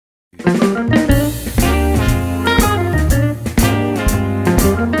Hi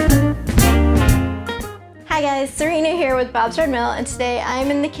guys, Serena here with Bob's Red Mill, and today I'm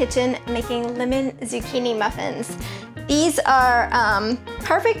in the kitchen making lemon zucchini muffins. These are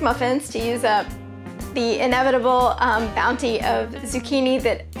perfect muffins to use up the inevitable bounty of zucchini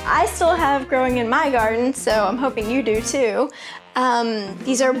that I still have growing in my garden, so I'm hoping you do too.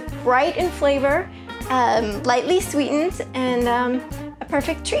 These are bright in flavor, lightly sweetened, and a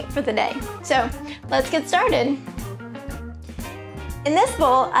perfect treat for the day. So let's get started. In this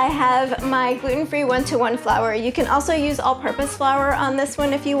bowl, I have my gluten-free 1-to-1 flour. You can also use all-purpose flour on this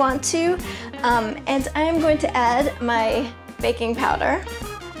one if you want to. And I am going to add my baking powder.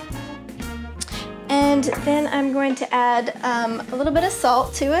 And then I'm going to add a little bit of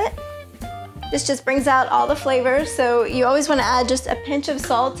salt to it. This just brings out all the flavors, so you always want to add just a pinch of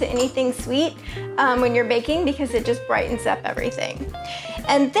salt to anything sweet when you're baking because it just brightens up everything.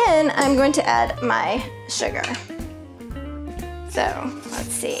 And then I'm going to add my sugar. So,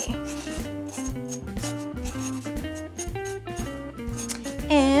 let's see.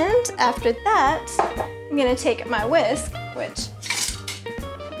 And after that, I'm gonna take my whisk, which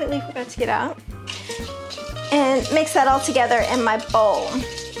I completely forgot to get out, and mix that all together in my bowl.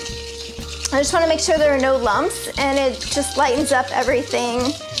 I just wanna make sure there are no lumps, and it just lightens up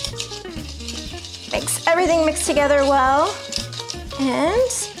everything. Makes everything mix together well.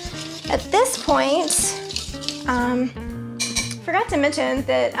 And at this point, forgot to mention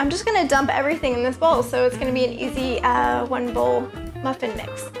that I'm just gonna dump everything in this bowl, so it's gonna be an easy one bowl muffin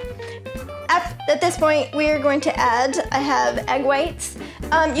mix. At this point, we are going to add, I have egg whites.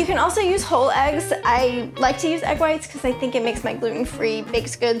 You can also use whole eggs. I like to use egg whites because I think it makes my gluten-free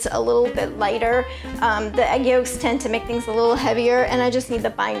baked goods a little bit lighter. The egg yolks tend to make things a little heavier, and I just need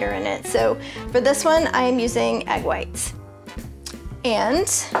the binder in it. So for this one, I am using egg whites. And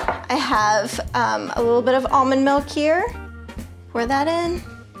I have a little bit of almond milk here. Pour that in,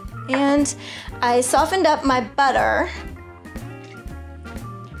 and I softened up my butter.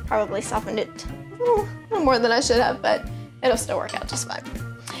 Probably softened it a little more than I should have, but it'll still work out just fine.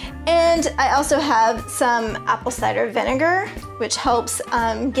 And I also have some apple cider vinegar, which helps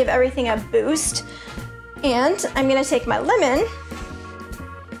give everything a boost. And I'm gonna take my lemon,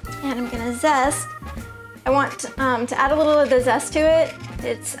 and I'm gonna zest. I want to add a little of the zest to it.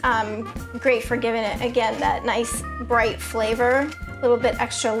 It's great for giving it, again, that nice bright flavor, a little bit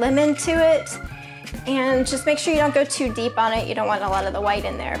extra lemon to it. And just make sure you don't go too deep on it. You don't want a lot of the white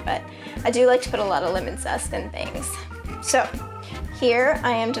in there, but I do like to put a lot of lemon zest in things. So here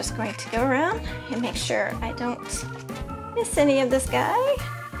I am just going to go around and make sure I don't miss any of this guy.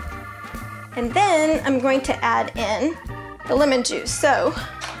 And then I'm going to add in the lemon juice. So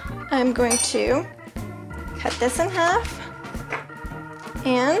I'm going to cut this in half,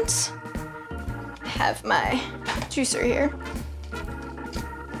 and I have my juicer here.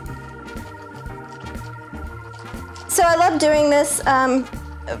 So I love doing this.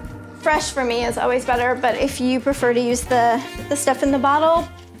 Fresh for me is always better, but if you prefer to use the stuff in the bottle,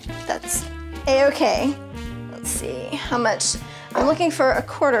 that's a-okay. Let's see how much. I'm looking for a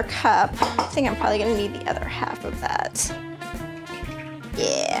 1/4 cup. I think I'm probably gonna need the other half of that.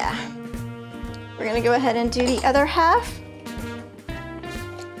 Yeah. We're gonna go ahead and do the other half.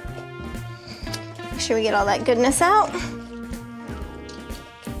 Make sure we get all that goodness out.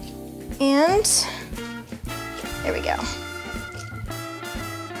 And there we go.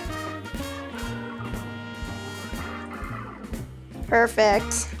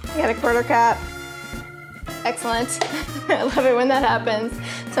 Perfect. I got a 1/4 cup. Excellent. I love it when that happens.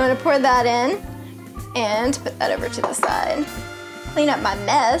 So I'm gonna pour that in and put that over to the side. Clean up my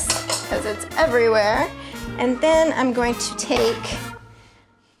mess, because it's everywhere. And then I'm going to take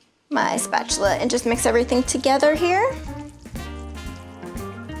my spatula and just mix everything together here.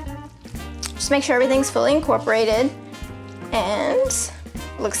 Just make sure everything's fully incorporated and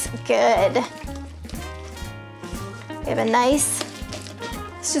looks good. We have a nice,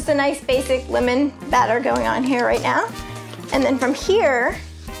 it's just a nice basic lemon batter going on here right now. And then from here,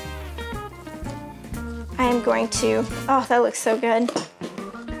 I am going to, oh, that looks so good.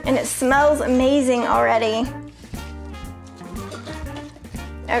 And it smells amazing already.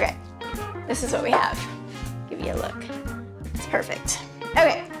 Okay, this is what we have. Give you a look. It's perfect.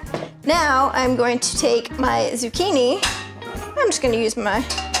 Okay, now I'm going to take my zucchini. I'm just going to use my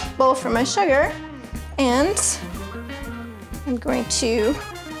bowl for my sugar, and I'm going to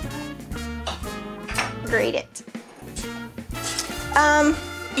grate it.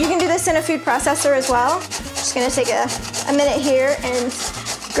 You can do this in a food processor as well. Just gonna take a minute here and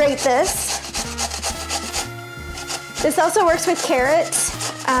grate this. This also works with carrots.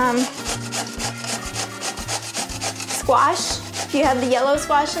 squash. If you have the yellow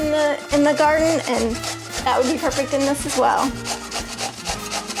squash in the garden, and that would be perfect in this as well.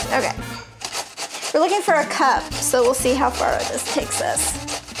 Okay. We're looking for a cup, so we'll see how far this takes us.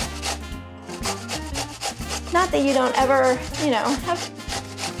 Not that you don't ever, have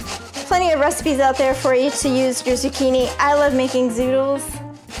plenty of recipes out there for you to use your zucchini. I love making zoodles.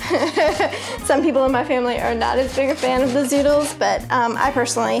 Some people in my family are not as big a fan of the zoodles, but I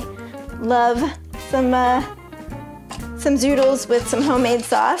personally love some zoodles with some homemade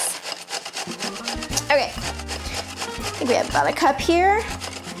sauce. Okay, I think we have about a cup here.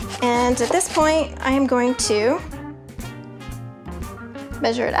 And at this point, I am going to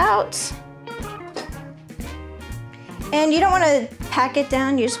measure it out. And you don't want to pack it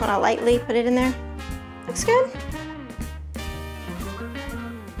down, you just want to lightly put it in there. Looks good.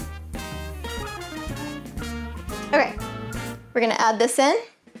 Okay, we're gonna add this in,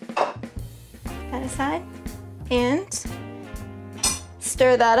 that aside, and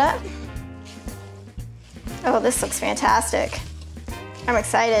stir that up. Oh, this looks fantastic. I'm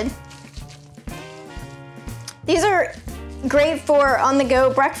excited. These are great for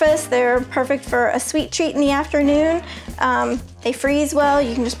on-the-go breakfast. They're perfect for a sweet treat in the afternoon. They freeze well.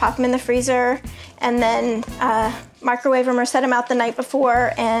 You can just pop them in the freezer and then microwave them or set them out the night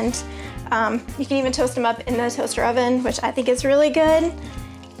before, and you can even toast them up in the toaster oven, which I think is really good.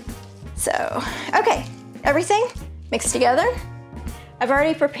 So, okay, everything mixed together. I've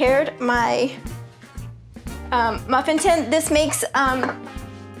already prepared my muffin tin. This makes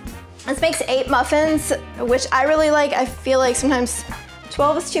 8 muffins, which I really like. I feel like sometimes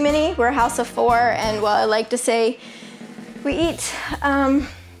 12 is too many. We're a house of 4, and well, I like to say we eat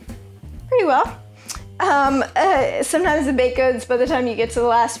pretty well. Sometimes the baked goods, by the time you get to the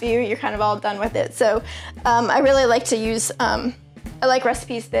last few, you're kind of all done with it. So I really like to use, I like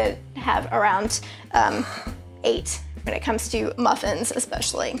recipes that have around 8 when it comes to muffins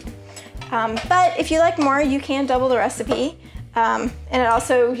especially. But if you like more, you can double the recipe. And it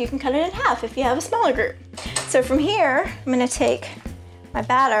also, you can cut it in half if you have a smaller group. So from here, I'm gonna take my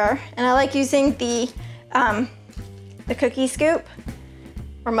batter, and I like using the cookie scoop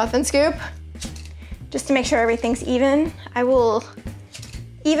or muffin scoop, just to make sure everything's even. I will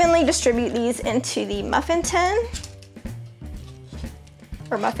evenly distribute these into the muffin tin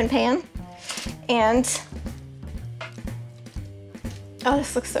or muffin pan. And, oh,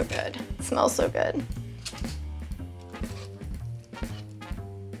 this looks so good. It smells so good.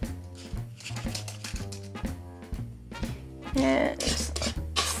 And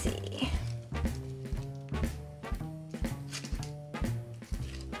let's see.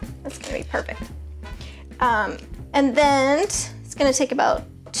 That's gonna be perfect. And then it's gonna take about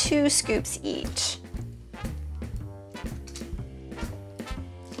 2 scoops each.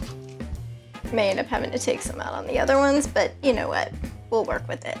 May end up having to take some out on the other ones, but you know what? We'll work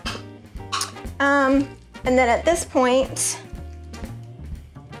with it. And then at this point,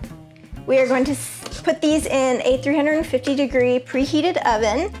 we are going to put these in a 350-degree preheated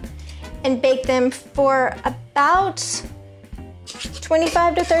oven and bake them for about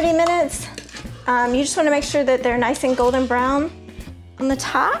 25 to 30 minutes. You just want to make sure that they're nice and golden brown on the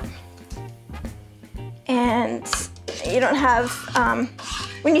top. And you don't have,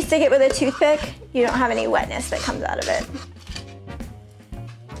 when you stick it with a toothpick, you don't have any wetness that comes out of it.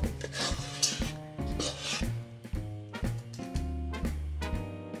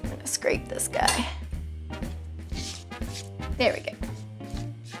 I'm gonna scrape this guy. There we go.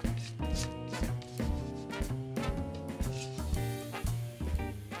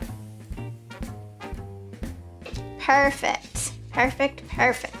 Perfect, perfect,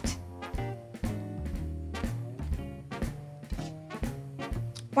 perfect.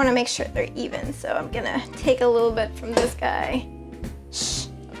 Want to make sure they're even, so I'm gonna take a little bit from this guy. Shh,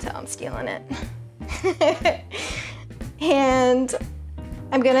 don't tell I'm stealing it. And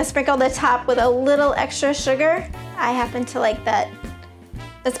I'm gonna sprinkle the top with a little extra sugar. I happen to like that.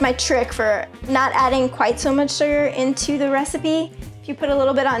 That's my trick for not adding quite so much sugar into the recipe. If you put a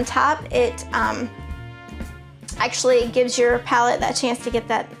little bit on top, it actually gives your palate that chance to get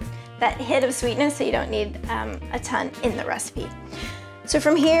that hit of sweetness, so you don't need a ton in the recipe. So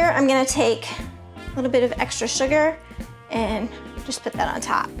from here, I'm gonna take a little bit of extra sugar and just put that on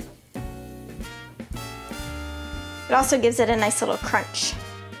top. It also gives it a nice little crunch,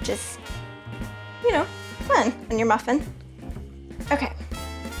 which is, you know, fun on your muffin. Okay.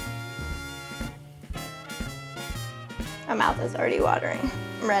 My mouth is already watering.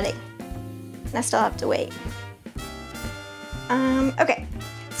 I'm ready. And I still have to wait. Okay,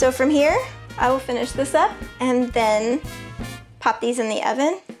 so from here, I will finish this up, and then pop these in the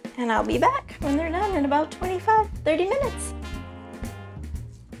oven, and I'll be back when they're done in about 25, 30 minutes.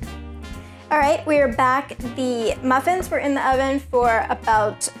 All right, we are back. The muffins were in the oven for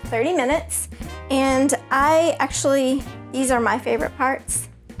about 30 minutes, and these are my favorite parts.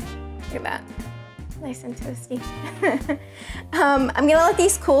 Look at that, nice and toasty. I'm gonna let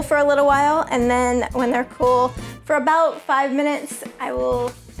these cool for a little while, and then when they're cool for about 5 minutes, I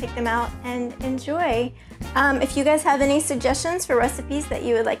will take them out and enjoy. If you guys have any suggestions for recipes that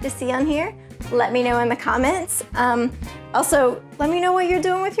you would like to see on here, let me know in the comments. Also, let me know what you're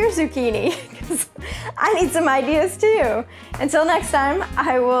doing with your zucchini, because I need some ideas too. Until next time,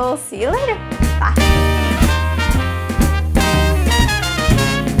 I will see you later. Bye.